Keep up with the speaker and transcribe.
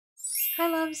Hi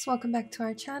loves, welcome back to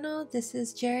our channel. This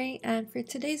is Jerry, and for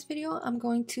today's video I'm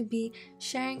going to be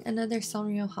sharing another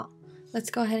Sanrio haul. Let's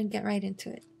go ahead and get right into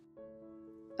it.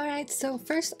 Alright, so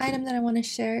first item that I want to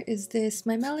share is this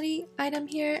My Melody item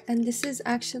here, and this is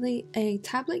actually a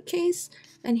tablet case,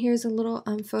 and here's a little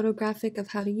photographic of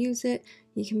how to use it.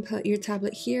 You can put your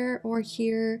tablet here or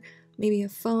here, maybe a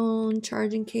phone,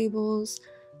 charging cables,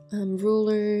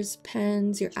 rulers,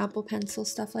 pens, your Apple Pencil,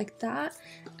 stuff like that.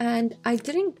 And I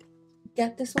didn't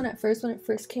get this one at first when it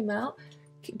first came out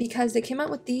because they came out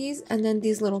with these and then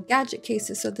these little gadget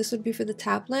cases. So this would be for the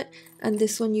tablet, and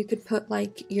this one you could put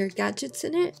like your gadgets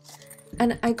in it.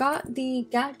 And I got the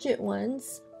gadget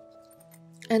ones,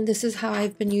 and this is how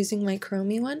I've been using my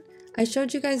Chromie one. I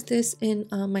showed you guys this in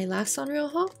my last Sanrio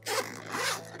haul.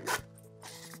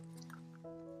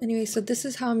 Anyway, so this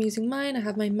is how I'm using mine. I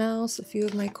have my mouse, a few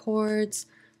of my cords,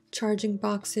 charging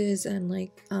boxes, and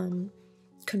like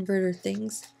converter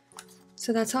things.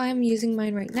 So that's how I'm using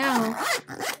mine right now.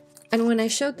 And when I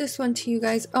showed this one to you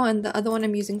guys, oh, and the other one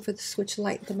I'm using for the Switch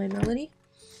Lite, the My Melody,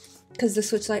 because the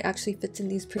Switch Lite actually fits in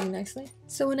these pretty nicely.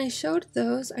 So when I showed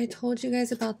those, I told you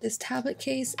guys about this tablet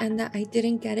case and that I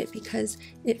didn't get it because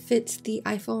it fits the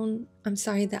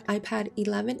the iPad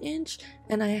 11-inch,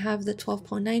 and I have the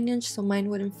 12.9-inch, so mine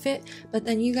wouldn't fit. But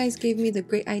then you guys gave me the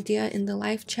great idea in the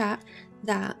live chat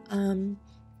that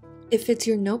it fits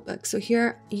your notebook. So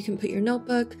here you can put your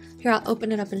notebook. Here, I'll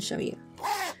open it up and show you.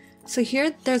 So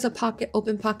here there's a pocket,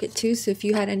 open pocket too. So if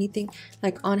you had anything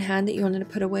like on hand that you wanted to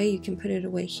put away, you can put it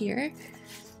away here.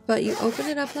 But you open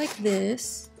it up like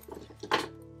this.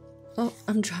 Oh,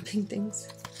 I'm dropping things.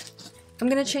 I'm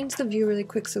gonna change the view really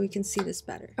quick so we can see this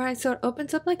better. All right, so it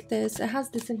opens up like this. It has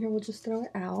this in here, we'll just throw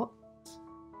it out.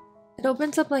 It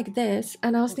opens up like this,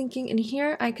 and I was thinking in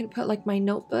here I could put like my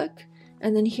notebook,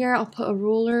 and then here I'll put a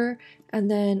ruler, and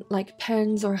then like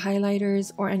pens or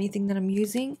highlighters or anything that I'm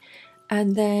using.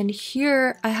 And then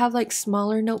here I have like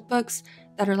smaller notebooks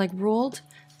that are like ruled,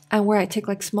 and where I take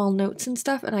like small notes and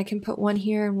stuff, and I can put one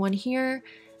here and one here.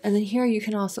 And then here you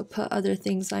can also put other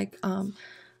things like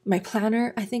my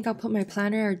planner. I think I'll put my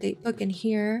planner or date book in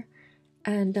here.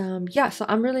 And yeah, so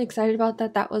I'm really excited about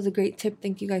that. That was a great tip.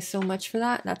 Thank you guys so much for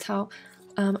that. That's how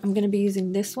I'm going to be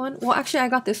using this one. Well, actually, I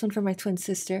got this one for my twin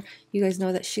sister. You guys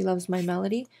know that she loves My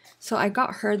Melody. So I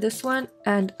got her this one,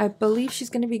 and I believe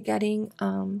she's going to be getting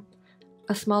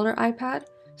a smaller iPad.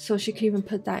 So she could even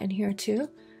put that in here too.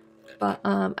 But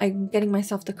I'm getting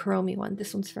myself the Chromie one.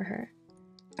 This one's for her.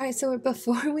 Alright, so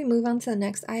before we move on to the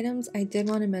next items, I did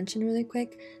want to mention really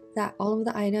quick that all of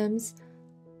the items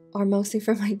are mostly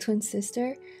for my twin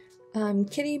sister,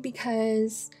 Kitty,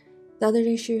 because the other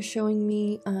day she was showing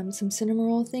me some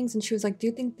Cinnamoroll things, and she was like, do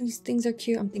you think these things are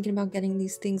cute? I'm thinking about getting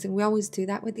these things. And we always do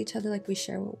that with each other, like we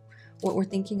share what we're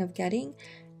thinking of getting.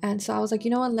 And so I was like,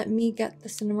 you know what, let me get the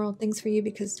Cinnamoroll things for you,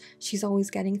 because she's always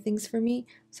getting things for me.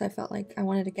 So I felt like I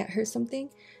wanted to get her something.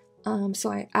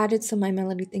 So I added some My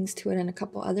Melody things to it and a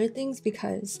couple other things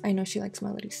because I know she likes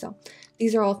Melody. So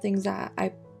these are all things that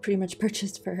I pretty much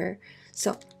purchased for her.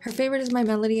 So her favorite is My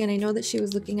Melody, and I know that she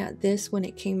was looking at this when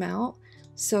it came out.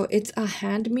 So it's a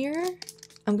hand mirror.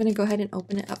 I'm gonna go ahead and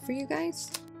open it up for you guys.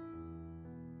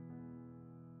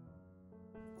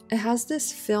 It has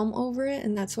this film over it,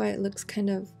 and that's why it looks kind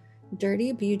of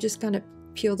dirty, but you just gotta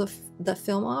peel the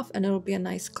film off and it'll be a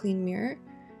nice clean mirror.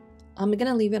 I'm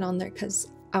gonna leave it on there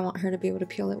because I want her to be able to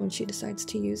peel it when she decides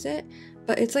to use it.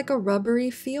 But it's like a rubbery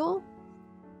feel.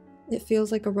 It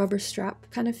feels like a rubber strap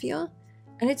kind of feel.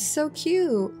 And it's so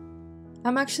cute.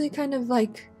 I'm actually kind of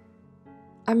like,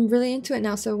 I'm really into it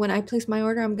now. So when I place my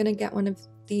order, I'm gonna get one of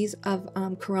these of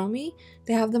Chromie.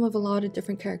 They have them of a lot of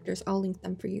different characters. I'll link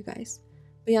them for you guys.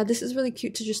 But yeah, this is really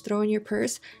cute to just throw in your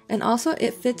purse. And also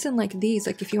it fits in like these.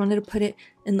 Like if you wanted to put it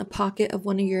in the pocket of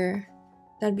one of your,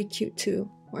 that'd be cute too.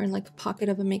 Or in like a pocket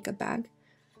of a makeup bag.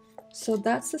 So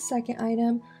that's the second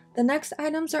item. The next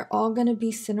items are all going to be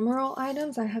Cinnamoroll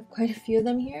items. I have quite a few of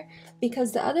them here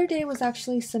because the other day was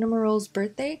actually Cinnamoroll's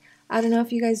birthday. I don't know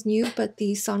if you guys knew, but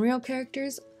the Sanrio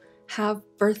characters have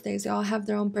birthdays. They all have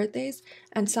their own birthdays.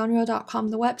 And Sanrio.com,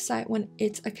 the website, when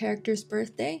it's a character's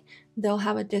birthday, they'll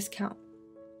have a discount.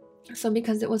 So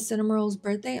because it was Cinnamoroll's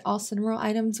birthday, all Cinnamoroll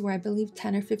items were, I believe,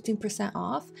 10 or 15%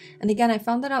 off. And again, I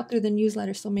found that out through the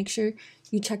newsletter, so make sure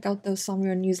you check out those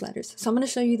Sanrio newsletters. So I'm going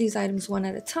to show you these items one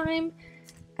at a time.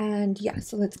 And yeah,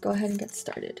 so let's go ahead and get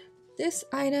started. This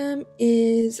item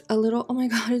is a little, oh my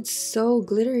god, it's so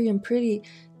glittery and pretty.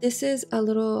 This is a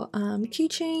little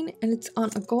keychain, and it's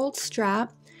on a gold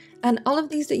strap. And all of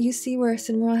these that you see where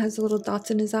Cinnamoroll has the little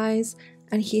dots in his eyes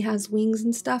and he has wings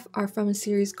and stuff are from a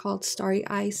series called Starry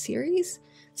Eye series.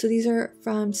 So these are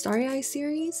from Starry Eye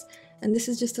series, And this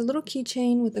is just a little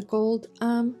keychain with a gold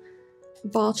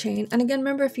ball chain. And again,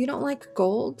 remember, if you don't like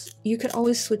gold, you could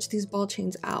always switch these ball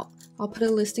chains out. I'll put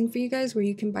a listing for you guys where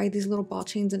you can buy these little ball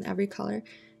chains in every color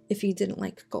if you didn't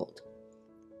like gold.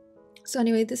 So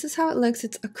anyway, this is how it looks.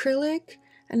 It's acrylic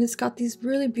and it's got these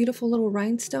really beautiful little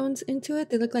rhinestones into it.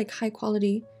 They look like high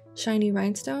quality shiny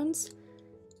rhinestones.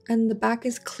 And the back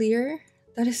is clear.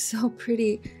 That is so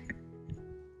pretty.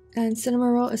 And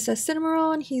Cinnamoroll, it says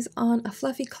Cinnamoroll, and he's on a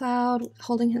fluffy cloud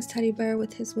holding his teddy bear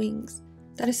with his wings.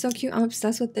 That is so cute. I'm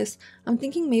obsessed with this. I'm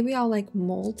thinking maybe I'll like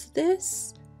mold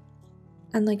this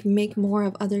and like make more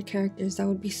of other characters. That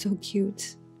would be so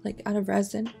cute, like out of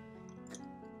resin.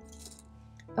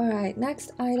 Alright,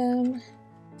 next item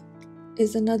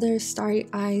is another Starry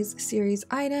Eyes series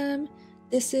item.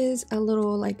 This is a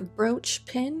little like brooch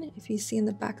pin, if you see in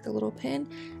the back the little pin.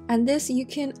 And this you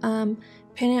can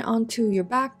pin it onto your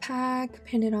backpack,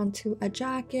 pin it onto a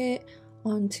jacket,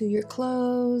 onto your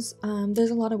clothes.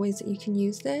 There's a lot of ways that you can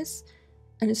use this.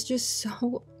 And it's just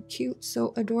so cute,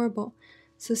 so adorable.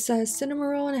 So it says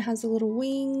Cinnamoroll and it has the little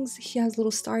wings. He has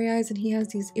little starry eyes and he has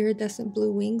these iridescent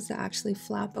blue wings that actually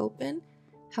flap open.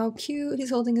 How cute.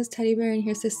 He's holding his teddy bear and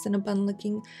here's his Cinnabon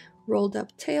looking rolled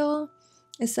up tail.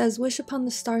 It says, wish upon the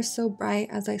stars so bright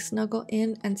as I snuggle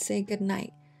in and say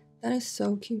goodnight. That is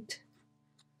so cute.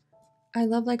 I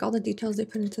love like all the details they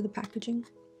put into the packaging.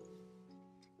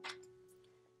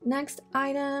 Next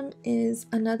item is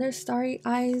another Starry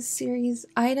Eyes series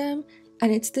item,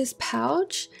 and it's this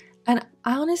pouch. And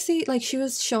I honestly, like, she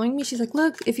was showing me, she's like,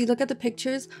 look, if you look at the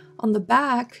pictures on the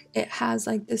back, it has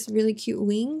like this really cute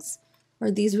wings, or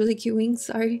these really cute wings,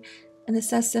 sorry. And it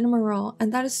says Cinnamoroll,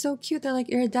 and that is so cute. They're like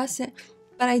iridescent,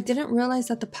 but I didn't realize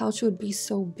that the pouch would be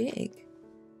so big.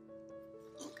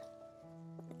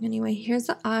 Anyway, here's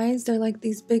the eyes. They're like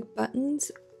these big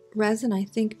buttons, resin I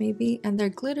think maybe, and they're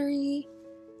glittery.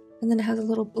 And then it has a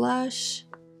little blush.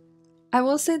 I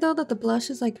will say though that the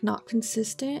blush is like not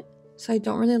consistent, so I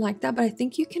don't really like that, but I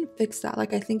think you can fix that.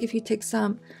 Like I think if you take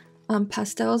some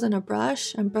pastels and a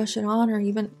brush and brush it on, or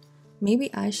even maybe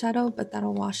eyeshadow, but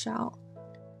that'll wash out.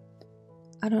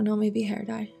 I don't know, maybe hair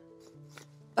dye.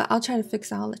 But I'll try to fix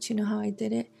that. I'll let you know how I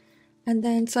did it. And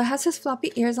then, so it has his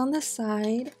floppy ears on the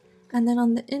side. And then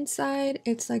on the inside,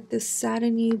 it's like this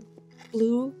satiny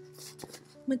blue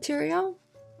material.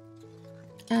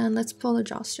 And let's pull the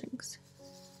drawstrings.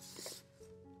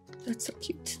 That's so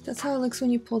cute. That's how it looks when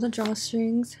you pull the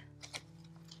drawstrings.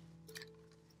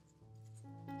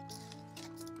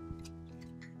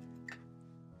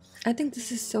 I think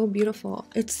this is so beautiful.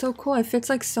 It's so cool. It fits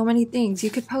like so many things. You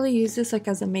could probably use this like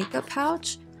as a makeup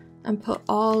pouch and put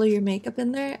all of your makeup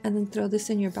in there and then throw this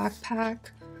in your backpack.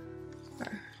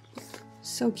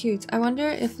 So cute. I wonder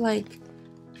if like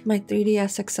my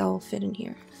 3DS XL will fit in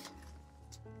here.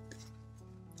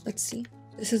 Let's see.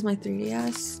 This is my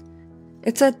 3DS.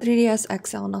 It's a 3DS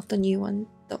XL, not the new one,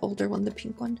 the older one, the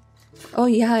pink one. Oh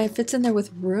yeah, it fits in there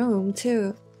with room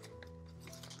too.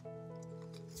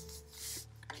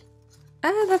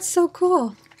 Ah, that's so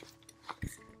cool.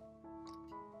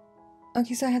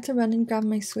 Okay, so I had to run and grab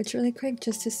my Switch really quick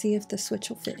just to see if the Switch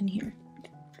will fit in here.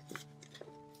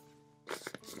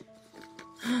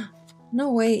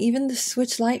 No way, even the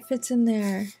Switch Lite fits in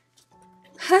there.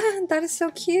 Ha, that is so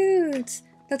cute.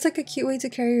 That's like a cute way to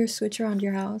carry your Switch around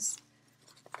your house.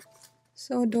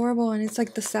 So adorable, and it's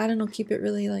like the satin will keep it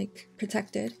really like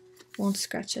protected. Won't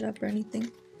scratch it up or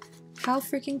anything. How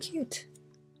freaking cute.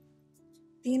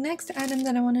 The next item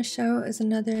that I want to show is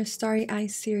another Starry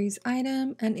Eyes series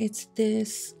item, and it's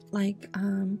this like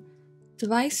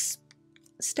device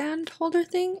stand holder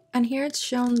thing. And here it's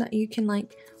shown that you can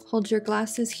like hold your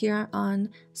glasses here on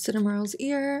Cinnamoroll's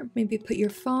ear, maybe put your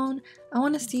phone. I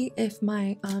want to see if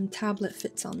my tablet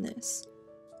fits on this.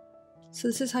 So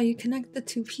this is how you connect the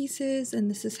two pieces, and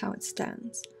this is how it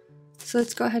stands. So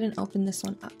let's go ahead and open this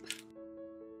one up.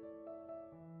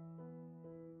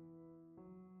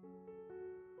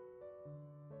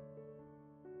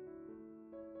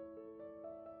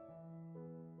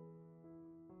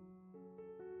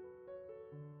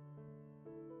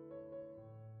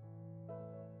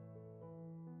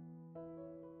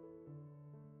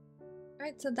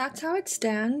 Alright, so that's how it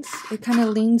stands. It kind of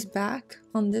leans back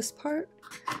on this part.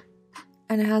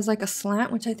 And it has like a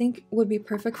slant, which I think would be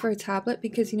perfect for a tablet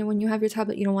because, you know, when you have your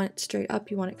tablet, you don't want it straight up.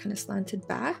 You want it kind of slanted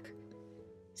back.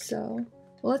 So,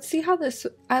 well, let's see how this...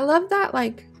 I love that,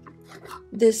 like,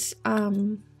 this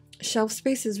shelf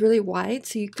space is really wide.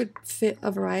 So you could fit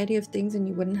a variety of things and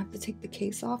you wouldn't have to take the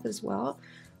case off as well.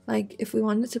 Like, if we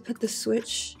wanted to put the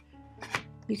Switch,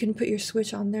 you can put your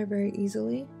Switch on there very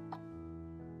easily.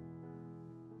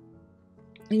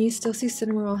 And you still see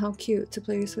Cinnamoroll. How cute to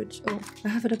play your Switch. Oh, I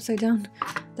have it upside down.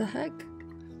 The heck?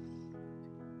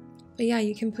 But yeah,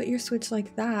 you can put your Switch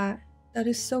like that. That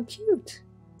is so cute.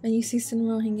 And you see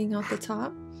Cinnamoroll hanging out the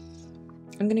top.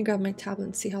 I'm gonna grab my tablet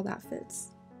and see how that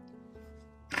fits.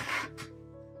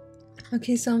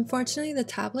 Okay, so unfortunately the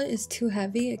tablet is too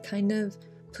heavy. It kind of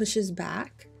pushes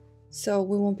back. So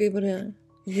we won't be able to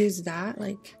use that.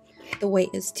 Like, the weight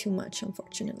is too much,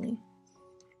 unfortunately.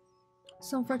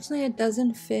 So unfortunately it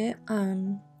doesn't fit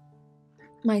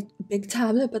my big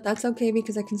tablet, but that's okay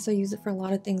because I can still use it for a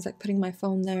lot of things, like putting my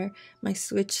phone there, my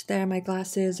Switch there, my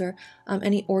glasses, or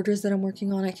any orders that I'm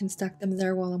working on. I can stack them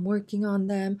there while I'm working on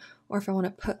them. Or if I want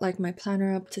to put like my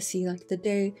planner up to see like the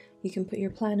day, you can put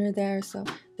your planner there. So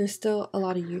there's still a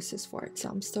lot of uses for it. So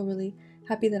I'm still really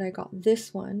happy that I got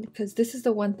this one, because this is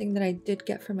the one thing that I did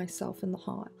get for myself in the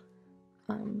haul.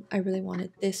 I really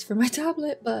wanted this for my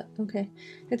tablet, but okay,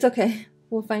 it's okay.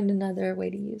 We'll find another way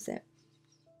to use it.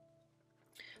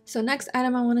 So next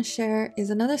item I want to share is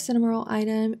another Cinnamoroll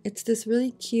item. It's this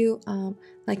really cute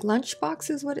like lunchbox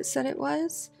is what it said it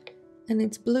was. And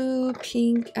it's blue,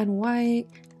 pink, and white.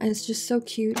 And it's just so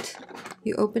cute.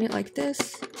 You open it like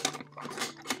this.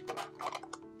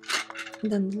 And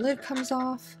then the lid comes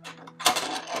off.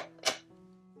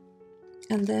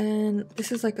 And then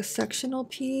this is like a sectional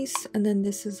piece. And then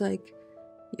this is like,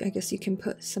 I guess you can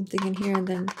put something in here and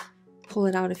then pull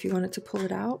it out if you wanted to pull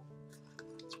it out.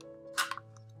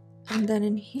 And then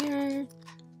in here,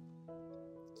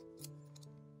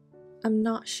 I'm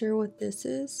not sure what this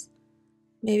is.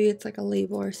 Maybe it's like a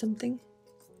label or something.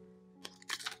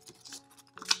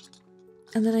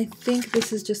 And then I think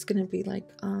this is just gonna be like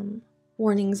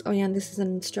warnings. Oh yeah, and this is an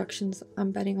instructions,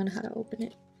 I'm betting, on how to open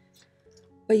it.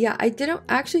 But yeah, I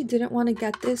actually didn't want to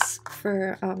get this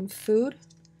for food.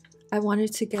 I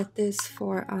wanted to get this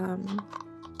for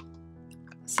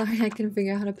sorry, I couldn't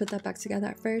figure out how to put that back together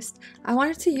at first. I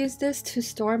wanted to use this to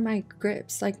store my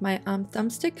grips, like my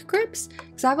thumbstick grips,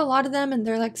 because I have a lot of them and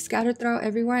they're like scattered throughout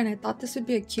everywhere, and I thought this would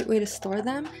be a cute way to store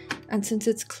them. And since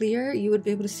it's clear, you would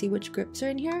be able to see which grips are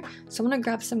in here. So I'm gonna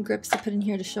grab some grips to put in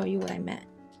here to show you what I meant.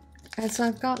 And so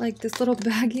I've got like this little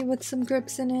baggie with some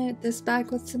grips in it, this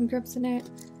bag with some grips in it.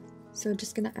 So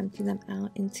just gonna empty them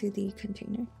out into the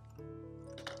container.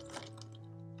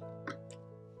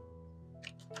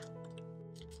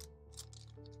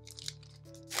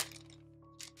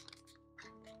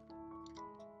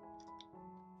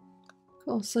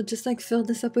 Cool, so just like fill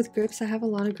this up with grips. I have a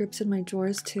lot of grips in my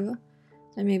drawers too.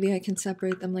 And maybe I can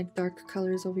separate them like dark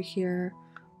colors over here,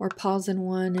 or paws in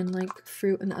one and like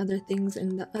fruit and other things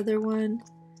in the other one.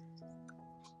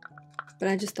 But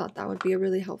I just thought that would be a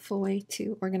really helpful way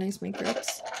to organize my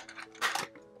grips.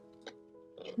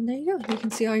 And there you go, you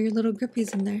can see all your little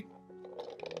grippies in there.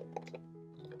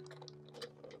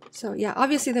 So yeah,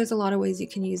 obviously there's a lot of ways you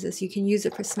can use this. You can use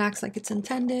it for snacks like it's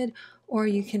intended, or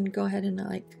you can go ahead and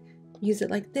like use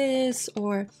it like this,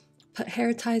 or put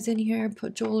hair ties in here,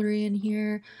 put jewelry in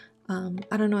here.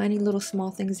 I don't know, any little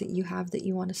small things that you have that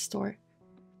you want to store.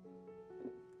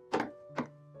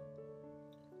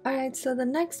 Alright, so the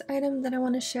next item that I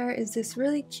want to share is this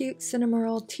really cute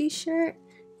Cinnamoroll t-shirt.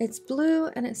 It's blue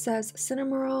and it says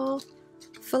Cinnamoroll,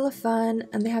 full of fun,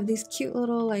 and they have these cute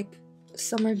little like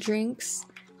summer drinks.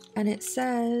 And it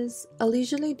says, a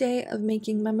leisurely day of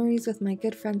making memories with my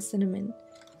good friend Cinnamon.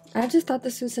 I just thought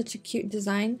this was such a cute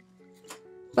design.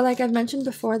 But like I've mentioned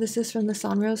before, this is from the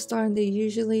Sanrio store and they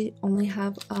usually only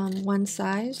have one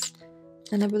size.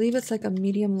 And I believe it's like a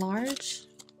medium large.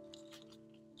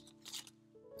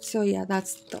 So yeah,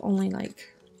 that's the only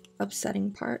like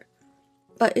upsetting part.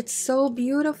 But it's so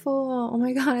beautiful. Oh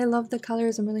my god, I love the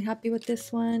colors. I'm really happy with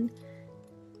this one.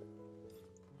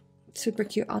 Super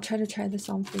cute. I'll try this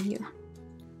on for you.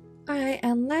 Alright,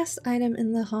 and last item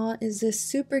in the haul is this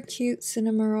super cute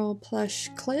Cinnamoroll plush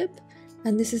clip.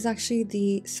 And this is actually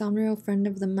the Sanrio Friend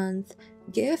of the Month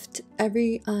gift.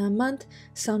 Every month,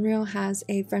 Sanrio has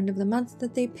a Friend of the Month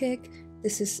that they pick.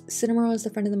 This is Cinnamoroll is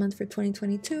the Friend of the Month for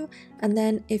 2022. And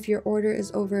then if your order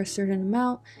is over a certain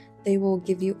amount, they will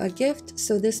give you a gift.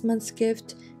 So this month's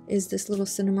gift is this little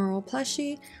Cinnamoroll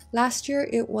plushie. Last year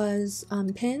it was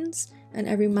pins, and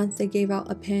every month they gave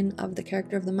out a pin of the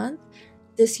character of the month.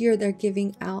 This year they're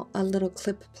giving out a little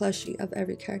clip plushie of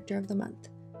every character of the month.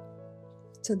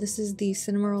 So this is the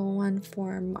Cinnamoroll one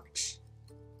for March.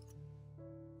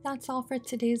 That's all for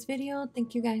today's video.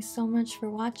 Thank you guys so much for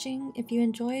watching. If you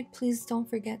enjoyed, please don't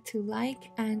forget to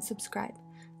like and subscribe.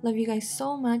 Love you guys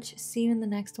so much. See you in the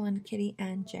next one, Kitty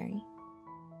and Jerry.